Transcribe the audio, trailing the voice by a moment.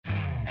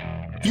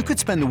You could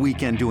spend the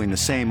weekend doing the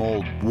same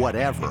old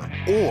whatever,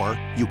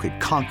 or you could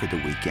conquer the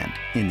weekend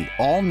in the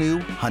all-new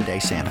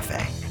Hyundai Santa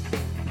Fe.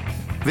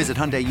 Visit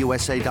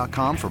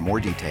HyundaiUSA.com for more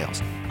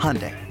details.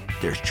 Hyundai,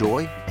 there's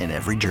joy in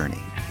every journey.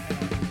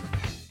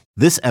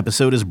 This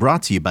episode is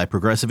brought to you by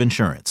Progressive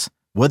Insurance.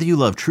 Whether you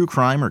love true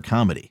crime or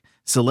comedy,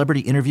 celebrity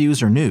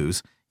interviews or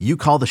news, you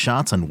call the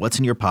shots on what's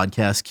in your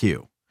podcast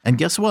queue. And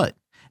guess what?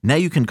 Now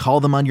you can call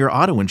them on your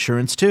auto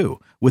insurance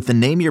too with the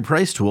Name Your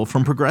Price tool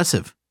from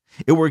Progressive.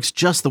 It works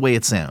just the way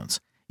it sounds.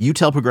 You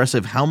tell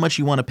Progressive how much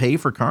you want to pay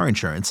for car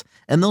insurance,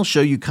 and they'll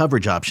show you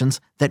coverage options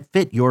that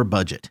fit your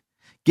budget.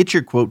 Get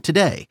your quote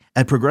today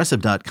at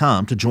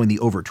Progressive.com to join the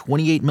over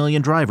 28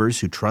 million drivers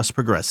who trust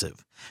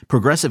Progressive.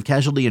 Progressive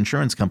Casualty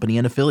Insurance Company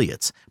and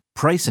Affiliates.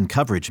 Price and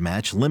coverage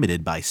match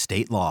limited by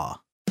state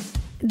law.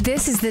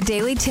 This is the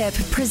Daily Tip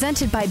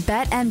presented by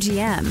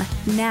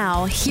BetMGM.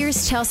 Now,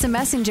 here's Chelsea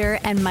Messenger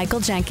and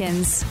Michael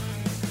Jenkins.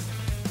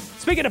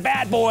 Speaking of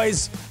bad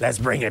boys, let's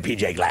bring in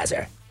PJ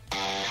Glasser.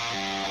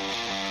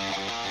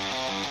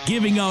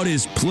 Giving out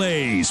his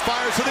plays.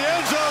 Fires to the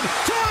end zone.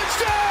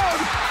 Touchdown!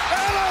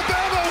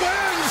 Alabama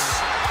wins!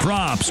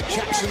 Props.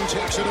 Jackson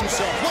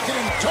himself. Look at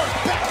him turn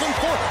back and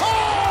forth.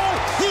 Oh!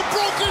 He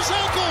broke his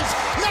ankles.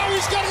 Now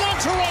he's got an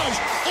entourage.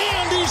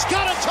 And he's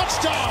got a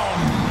touchdown.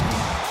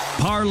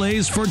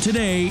 Parlays for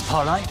today.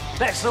 Parlay?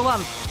 That's the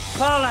one.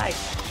 Parlay.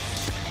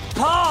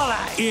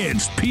 Parlay.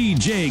 It's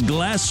PJ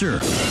Glasser.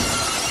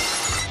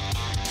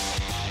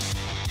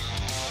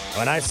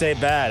 When I say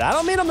bad, I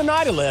don't mean on the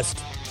naughty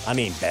list. I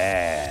mean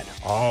bad.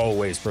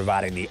 Always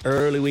providing the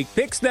early week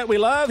picks that we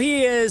love.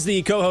 He is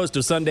the co-host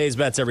of Sunday's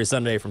Bets every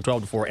Sunday from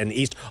 12 to 4 in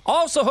the East.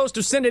 Also host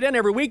of Send It In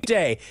every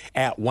weekday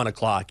at 1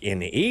 o'clock in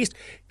the East.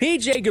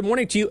 PJ, good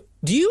morning to you.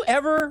 Do you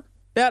ever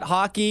bet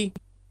hockey?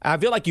 I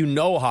feel like you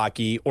know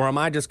hockey, or am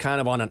I just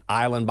kind of on an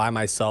island by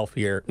myself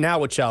here? Now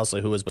with Chelsea,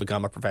 who has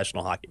become a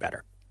professional hockey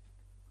bettor.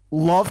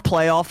 Love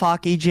playoff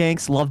hockey,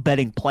 Jinx. Love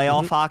betting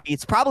playoff hockey.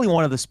 It's probably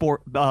one of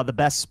the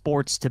best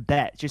sports to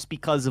bet just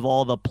because of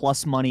all the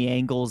plus money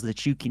angles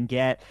that you can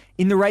get.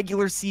 In the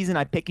regular season,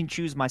 I pick and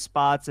choose my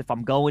spots. If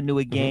I'm going to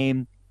a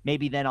game,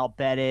 maybe then I'll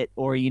bet it.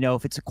 Or,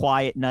 if it's a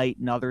quiet night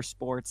in other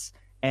sports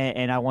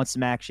and I want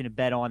some action to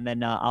bet on,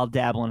 then I'll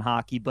dabble in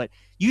hockey. But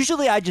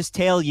usually I just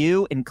tail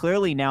you, and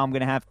clearly now I'm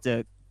going to have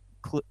to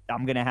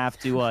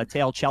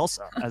tail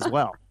Chelsea as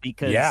well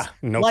because,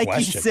 like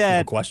you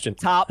said,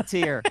 top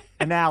tier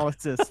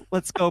analysis.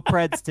 Let's go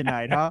Preds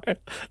tonight, huh?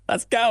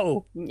 Let's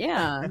go.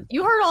 Yeah.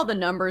 You heard all the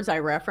numbers I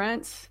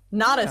referenced.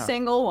 Not a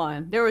single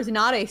one. There was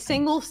not a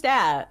single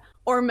stat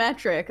or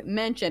metric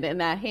mentioned in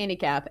that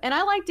handicap. And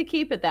I like to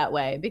keep it that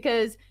way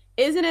because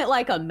isn't it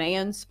like a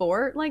man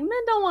sport? Like,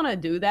 men don't want to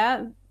do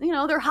that.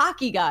 They're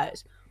hockey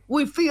guys.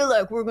 We feel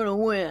like we're going to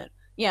win.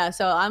 Yeah,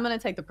 so I'm going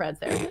to take the Preds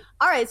there.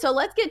 All right, so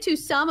let's get to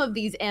some of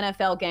these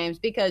NFL games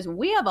because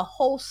we have a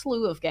whole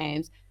slew of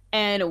games,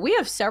 and we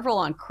have several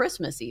on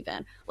Christmas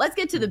even. Let's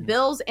get to the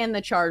Bills and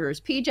the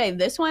Chargers. PJ,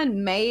 this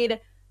one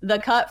made the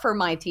cut for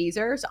my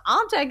teaser, so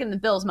I'm taking the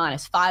Bills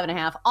minus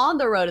 5.5 on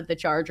the road at the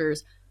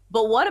Chargers.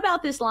 But what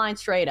about this line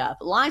straight up?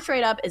 Line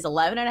straight up is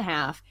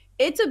 11.5.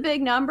 It's a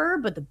big number,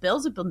 but the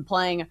Bills have been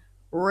playing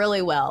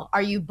really well.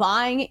 Are you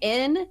buying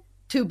in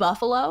to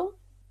Buffalo?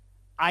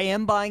 I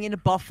am buying into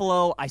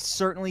Buffalo. I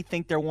certainly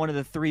think they're one of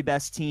the three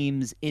best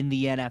teams in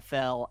the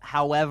NFL.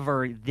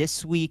 However,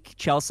 this week,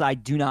 Chelsea, I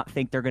do not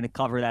think they're going to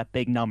cover that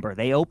big number.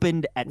 They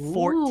opened at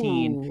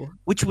 14,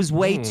 which was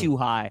way too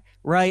high,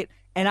 right?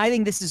 And I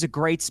think this is a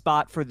great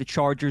spot for the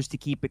Chargers to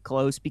keep it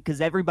close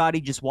because everybody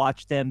just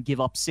watched them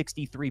give up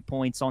 63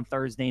 points on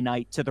Thursday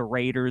night to the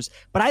Raiders.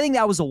 But I think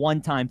that was a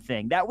one-time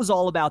thing. That was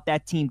all about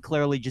that team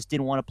clearly just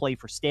didn't want to play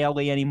for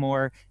Staley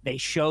anymore. They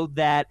showed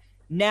that.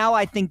 Now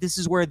I think this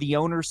is where the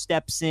owner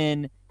steps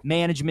in,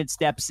 management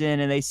steps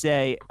in, and they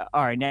say,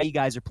 all right, now you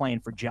guys are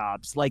playing for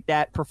jobs. Like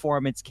that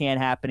performance can't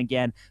happen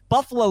again.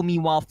 Buffalo,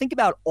 meanwhile, think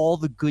about all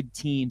the good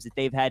teams that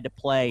they've had to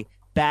play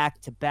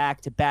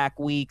back-to-back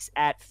weeks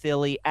at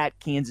Philly, at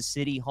Kansas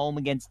City, home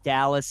against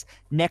Dallas.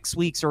 Next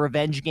week's a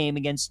revenge game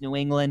against New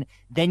England.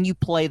 Then you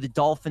play the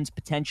Dolphins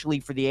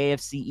potentially for the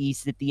AFC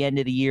East at the end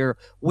of the year.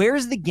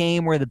 Where's the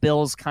game where the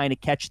Bills kind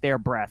of catch their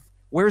breath?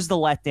 Where's the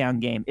letdown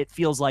game? It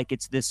feels like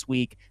it's this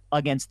week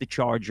against the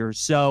Chargers.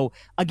 So,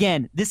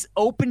 again, this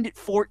opened at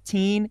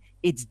 14.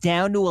 It's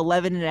down to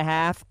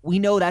 11.5. We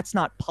know that's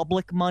not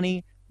public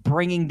money.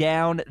 Bringing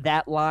down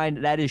that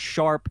line, that is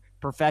sharp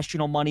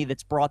professional money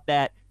that's brought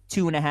that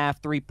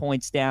 2.5, 3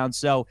 points down.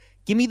 So,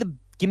 give me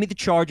the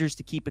Chargers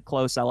to keep it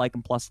close. I like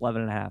them plus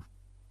 11.5.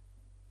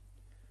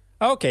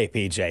 Okay,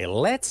 PJ,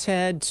 let's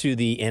head to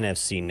the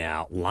NFC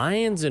now.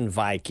 Lions and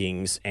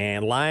Vikings,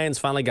 and Lions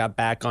finally got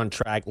back on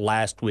track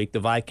last week.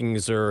 The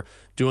Vikings are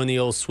doing the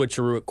old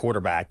switcheroo at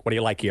quarterback. What do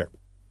you like here?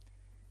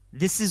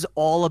 This is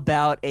all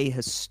about a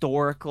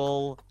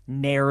historical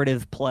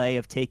narrative play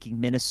of taking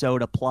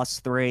Minnesota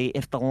 +3.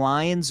 If the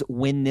Lions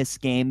win this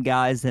game,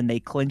 guys, then they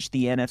clinch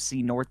the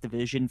NFC North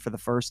Division for the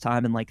first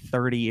time in like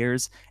 30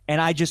 years.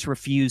 And I just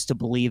refuse to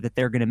believe that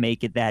they're going to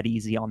make it that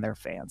easy on their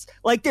fans.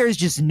 Like, there's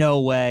just no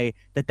way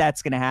that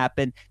that's going to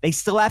happen. They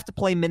still have to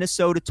play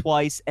Minnesota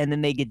twice, and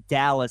then they get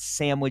Dallas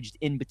sandwiched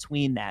in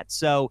between that.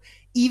 So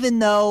even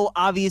though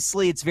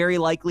obviously it's very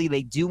likely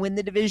they do win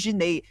the division,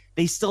 they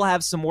still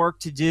have some work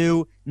to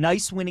do.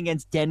 Nice win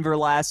against Denver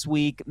last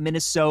week.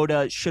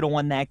 Minnesota should have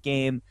won that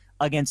game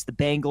against the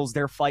Bengals.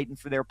 They're fighting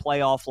for their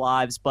playoff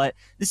lives. But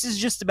this is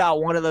just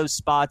about one of those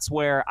spots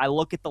where I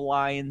look at the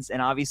Lions,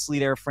 and obviously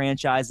they're a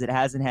franchise that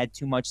hasn't had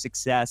too much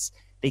success.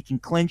 They can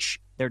clinch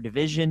their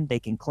division. They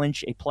can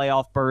clinch a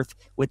playoff berth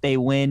with a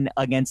win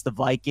against the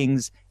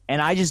Vikings.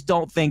 And I just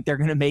don't think they're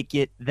going to make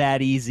it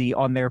that easy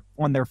on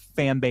their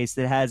fan base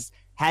that has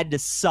had to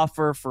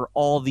suffer for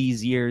all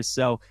these years.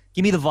 So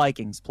give me the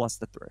Vikings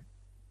 +3.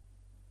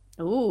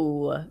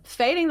 Ooh,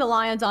 fading the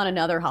Lions on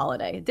another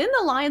holiday. Didn't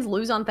the Lions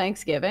lose on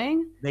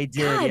Thanksgiving? They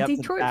did. God, yep,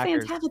 Detroit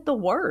fans have it the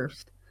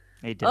worst.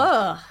 They did.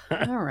 Ugh.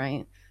 All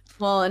right.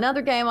 Well,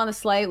 another game on the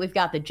slate. We've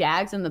got the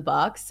Jags and the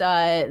Bucks.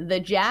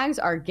 The Jags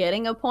are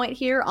getting a point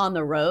here on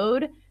the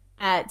road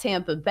at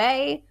Tampa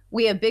Bay.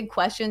 We have big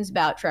questions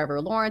about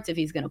Trevor Lawrence, if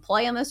he's going to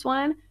play in this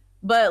one.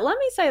 But let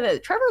me say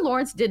that Trevor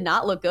Lawrence did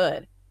not look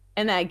good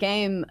in that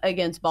game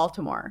against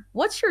Baltimore.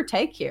 What's your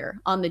take here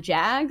on the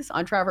Jags,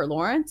 on Trevor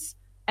Lawrence,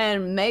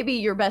 and maybe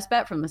your best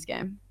bet from this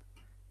game?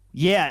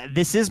 Yeah,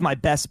 this is my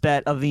best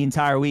bet of the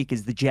entire week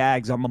is the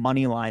Jags on the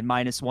money line,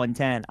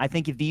 -110. I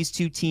think if these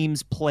two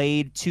teams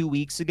played 2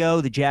 weeks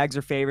ago, the Jags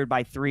are favored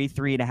by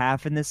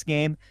 3.5 in this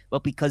game.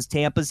 But because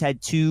Tampa's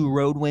had 2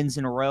 road wins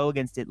in a row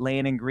against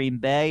Atlanta and Green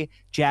Bay,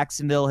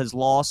 Jacksonville has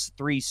lost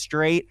 3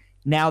 straight.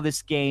 Now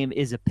this game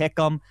is a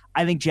pick'em.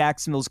 I think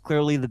Jacksonville's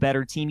clearly the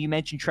better team. You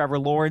mentioned Trevor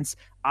Lawrence.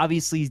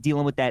 Obviously, he's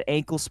dealing with that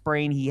ankle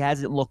sprain. He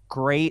hasn't looked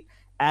great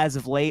as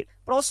of late.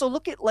 But also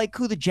look at like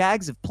who the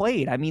Jags have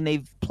played. I mean,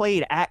 they've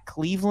played at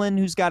Cleveland,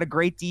 who's got a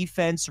great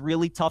defense,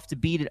 really tough to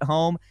beat at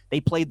home. They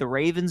played the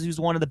Ravens, who's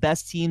one of the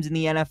best teams in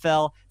the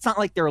NFL. It's not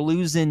like they're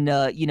losing,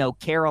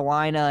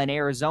 Carolina and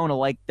Arizona.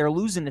 Like they're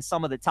losing to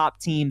some of the top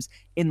teams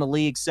in the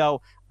league.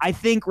 So I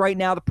think right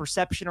now the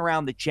perception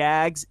around the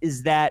Jags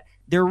is that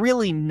they're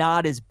really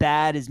not as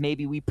bad as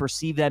maybe we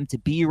perceive them to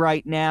be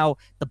right now.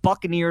 The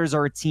Buccaneers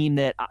are a team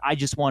that I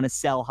just want to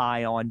sell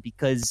high on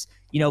because,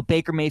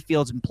 Baker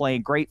Mayfield's been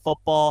playing great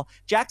football.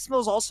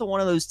 Jacksonville's also one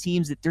of those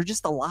teams that they're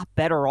just a lot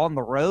better on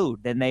the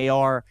road than they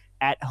are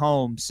at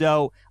home.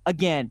 So,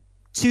 again,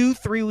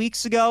 2-3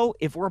 weeks ago,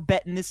 if we're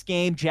betting this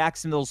game,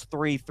 Jacksonville's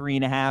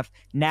 3.5.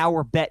 Now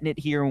we're betting it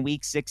here in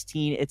Week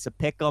 16. It's a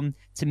pick'em.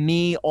 To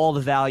me, all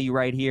the value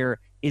right here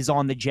is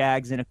on the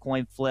Jags in a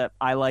coin flip.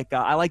 I like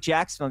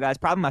Jacksonville, guys.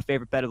 Probably my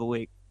favorite bet of the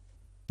week.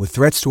 With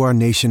threats to our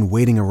nation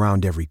waiting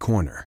around every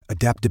corner,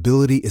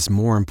 adaptability is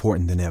more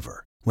important than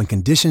ever. When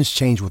conditions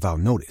change without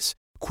notice,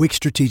 quick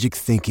strategic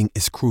thinking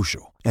is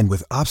crucial. And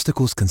with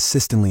obstacles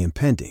consistently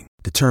impending,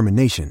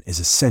 determination is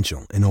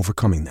essential in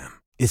overcoming them.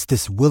 It's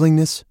this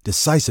willingness,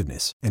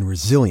 decisiveness, and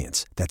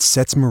resilience that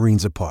sets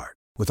Marines apart.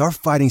 With our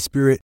fighting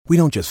spirit, we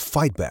don't just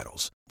fight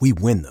battles, we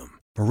win them.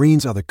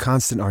 Marines are the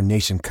constant our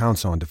nation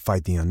counts on to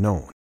fight the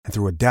unknown. And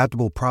through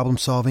adaptable problem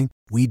solving,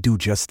 we do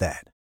just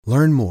that.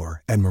 Learn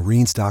more at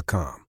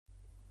marines.com.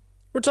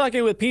 We're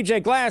talking with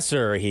PJ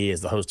Glasser. He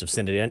is the host of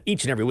Send It In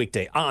each and every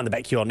weekday on the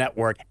BetQL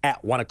Network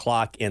at 1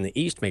 o'clock in the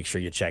East. Make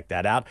sure you check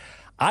that out.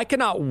 I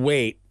cannot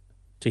wait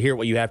to hear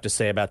what you have to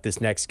say about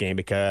this next game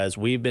because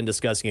we've been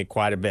discussing it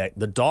quite a bit.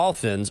 The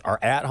Dolphins are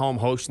at home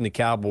hosting the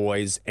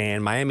Cowboys,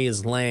 and Miami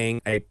is laying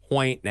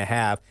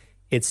 1.5.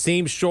 It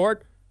seems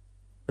short,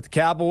 but the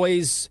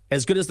Cowboys,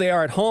 as good as they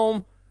are at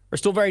home, are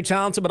still very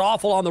talented, but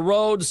awful on the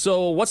road.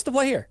 So what's the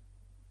play here?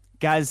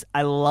 Guys,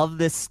 I love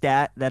this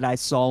stat that I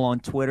saw on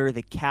Twitter.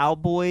 The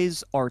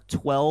Cowboys are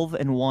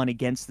 12-1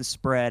 against the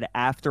spread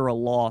after a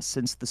loss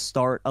since the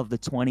start of the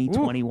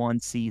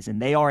 2021 season.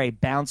 They are a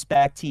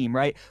bounce-back team,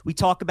 right? We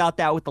talk about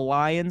that with the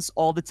Lions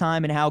all the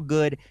time and how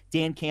good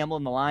Dan Campbell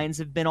and the Lions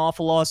have been off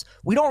a loss.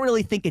 We don't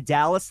really think of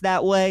Dallas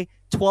that way.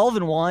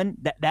 12-1,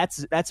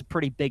 that's a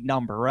pretty big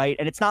number, right?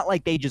 And it's not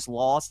like they just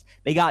lost.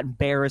 They got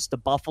embarrassed to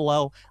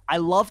Buffalo. I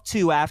love,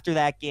 too, after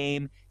that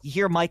game, you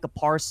hear Micah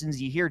Parsons,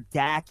 you hear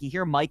Dak, you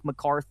hear Mike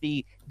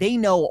McCarthy. They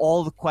know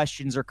all the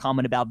questions are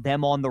coming about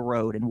them on the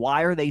road and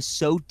why are they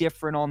so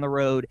different on the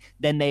road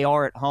than they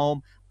are at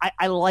home.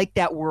 I like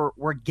that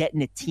we're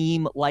getting a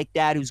team like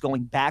that who's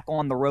going back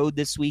on the road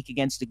this week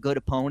against a good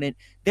opponent.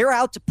 They're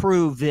out to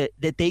prove that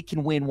they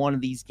can win one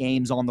of these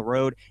games on the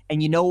road.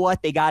 And you know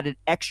what? They got an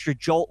extra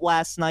jolt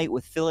last night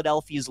with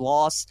Philadelphia's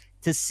loss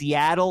to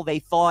Seattle. They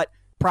thought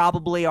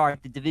probably, all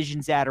right, the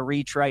division's out of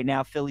reach right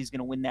now. Philly's going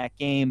to win that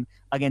game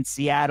against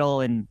Seattle,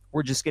 and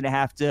we're just going to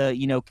have to,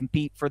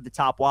 compete for the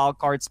top wild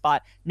card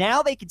spot.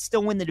 Now they can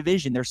still win the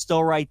division. They're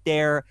still right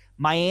there.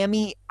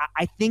 Miami,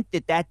 I think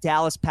that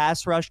Dallas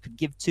pass rush could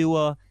give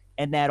Tua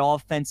and that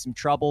offense some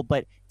trouble.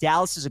 But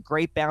Dallas is a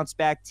great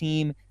bounce-back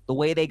team. The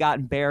way they got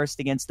embarrassed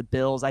against the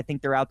Bills, I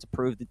think they're out to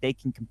prove that they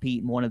can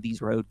compete in one of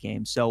these road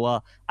games.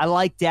 So I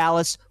like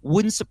Dallas.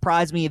 Wouldn't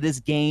surprise me if this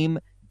game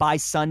by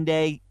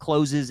Sunday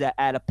closes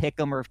at a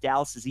pick'em or if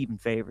Dallas is even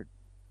favored.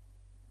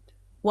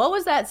 What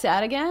was that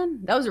stat again?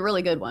 That was a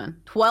really good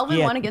one.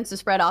 12-1 against the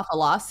spread off a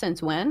loss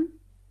since when?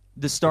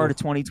 The start of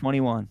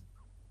 2021.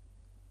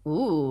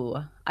 Ooh.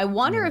 I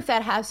wonder if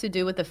that has to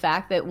do with the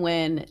fact that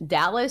when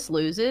Dallas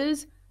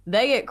loses,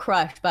 they get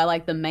crushed by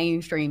like the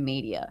mainstream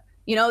media.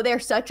 You know, they're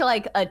such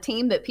like a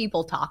team that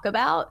people talk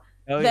about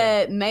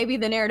that maybe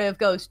the narrative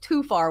goes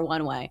too far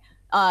one way.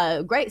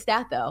 Great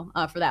stat though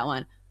for that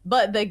one.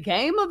 But the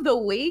game of the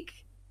week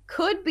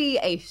could be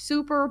a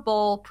Super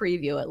Bowl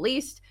preview, at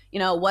least, you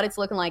know, what it's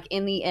looking like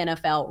in the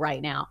NFL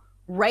right now.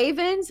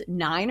 Ravens,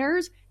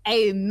 Niners,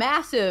 a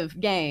massive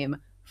game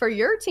for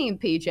your team,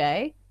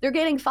 PJ. They're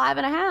getting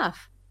 5.5.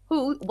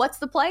 What's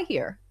the play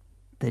here?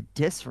 The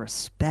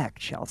disrespect,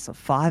 Chelsea.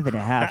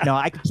 5.5. No,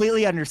 I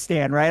completely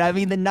understand, right? I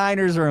mean, the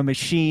Niners are a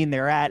machine.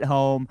 They're at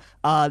home.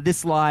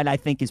 This line, I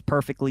think, is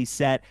perfectly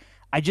set.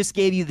 I just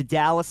gave you the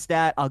Dallas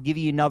stat. I'll give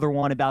you another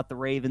one about the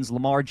Ravens.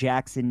 Lamar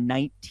Jackson,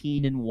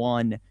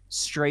 19-1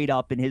 straight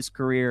up in his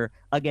career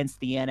against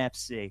the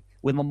NFC.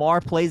 When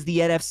Lamar plays the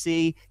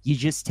NFC, you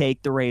just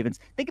take the Ravens.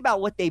 Think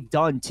about what they've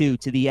done, too,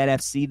 to the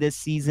NFC this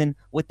season,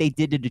 what they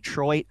did to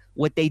Detroit,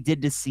 what they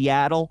did to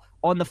Seattle.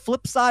 On the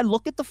flip side,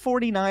 look at the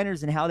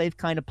 49ers and how they've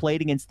kind of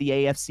played against the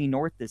AFC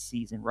North this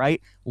season, right?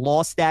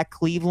 Lost at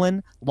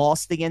Cleveland,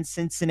 lost against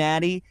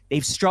Cincinnati.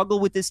 They've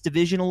struggled with this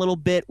division a little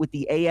bit with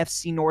the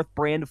AFC North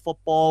brand of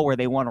football where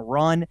they want to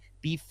run,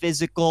 be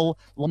physical.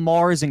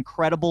 Lamar is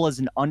incredible as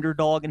an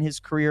underdog in his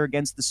career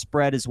against the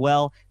spread as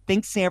well.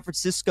 Think San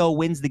Francisco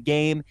wins the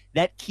game.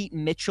 That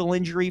Keaton Mitchell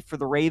injury for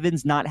the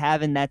Ravens, not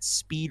having that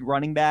speed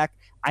running back,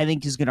 I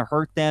think is going to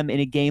hurt them in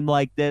a game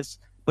like this.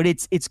 But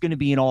it's going to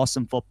be an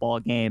awesome football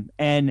game.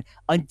 And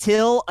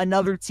until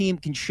another team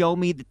can show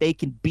me that they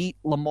can beat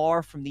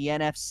Lamar from the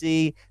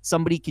NFC,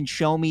 somebody can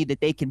show me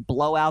that they can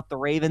blow out the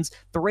Ravens.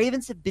 The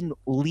Ravens have been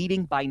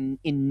leading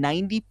in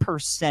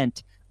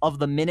 90% of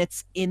the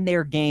minutes in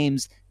their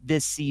games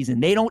this season.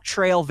 They don't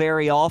trail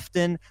very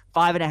often.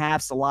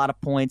 5.5's a lot of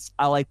points.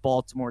 I like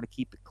Baltimore to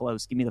keep it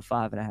close. Give me the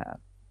 5.5.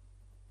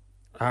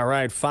 All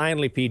right,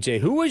 finally, PJ,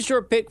 who was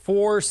your pick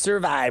for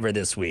Survivor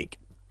this week?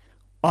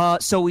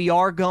 So we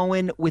are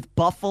going with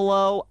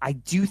Buffalo. I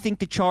do think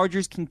the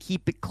Chargers can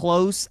keep it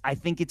close. I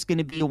think it's going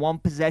to be a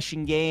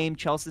one-possession game.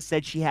 Chelsea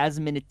said she has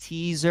them in a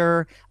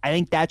teaser. I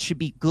think that should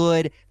be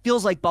good.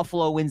 Feels like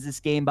Buffalo wins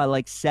this game by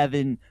like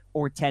 7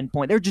 or 10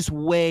 points. They're just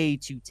way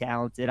too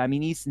talented. I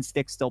mean, Easton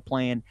Stick's still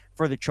playing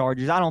for the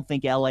Chargers. I don't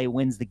think LA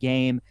wins the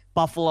game.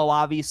 Buffalo,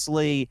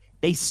 obviously,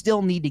 they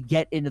still need to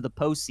get into the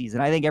postseason.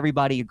 I think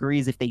everybody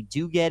agrees if they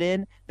do get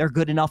in, they're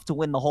good enough to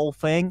win the whole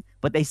thing,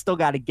 but they still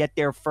got to get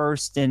there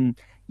first. And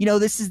you know,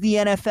 this is the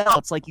NFL.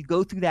 It's like you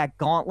go through that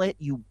gauntlet.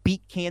 You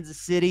beat Kansas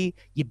City.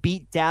 You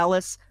beat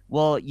Dallas.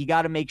 Well, you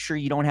got to make sure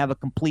you don't have a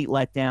complete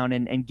letdown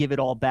and give it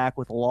all back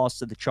with a loss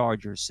to the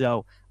Chargers.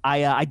 So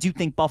I do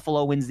think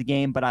Buffalo wins the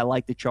game, but I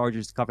like the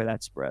Chargers to cover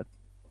that spread.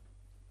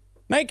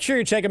 Make sure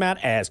you check him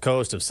out as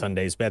co-host of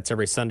Sunday's Bets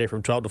every Sunday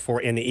from 12 to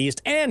 4 in the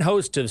East and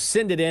host of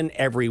Send It In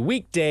every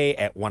weekday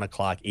at 1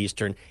 o'clock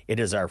Eastern. It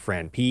is our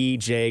friend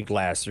PJ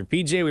Glasser.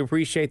 PJ, we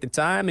appreciate the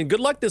time and good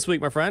luck this week,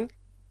 my friend.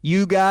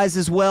 You guys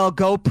as well.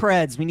 Go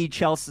Preds. We need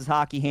Chelsea's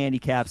hockey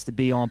handicaps to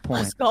be on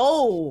point. Let's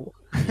go.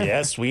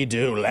 Yes, we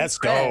do. Let's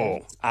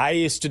go. I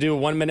used to do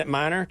 1 Minute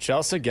Minor.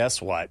 Chelsea,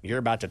 guess what? You're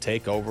about to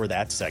take over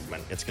that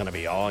segment. It's going to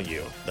be all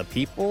you. The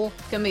people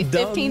It's going to be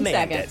 15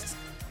 seconds.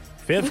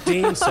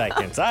 15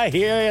 seconds. I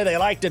hear you. They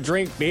like to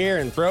drink beer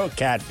and throw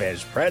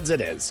catfish. Preds it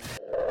is.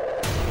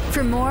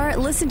 For more,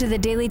 listen to the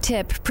Daily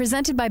Tip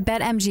presented by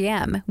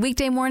BetMGM.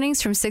 Weekday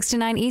mornings from 6 to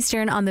 9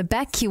 Eastern on the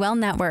BetQL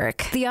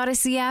network, the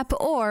Odyssey app,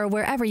 or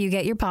wherever you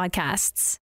get your podcasts.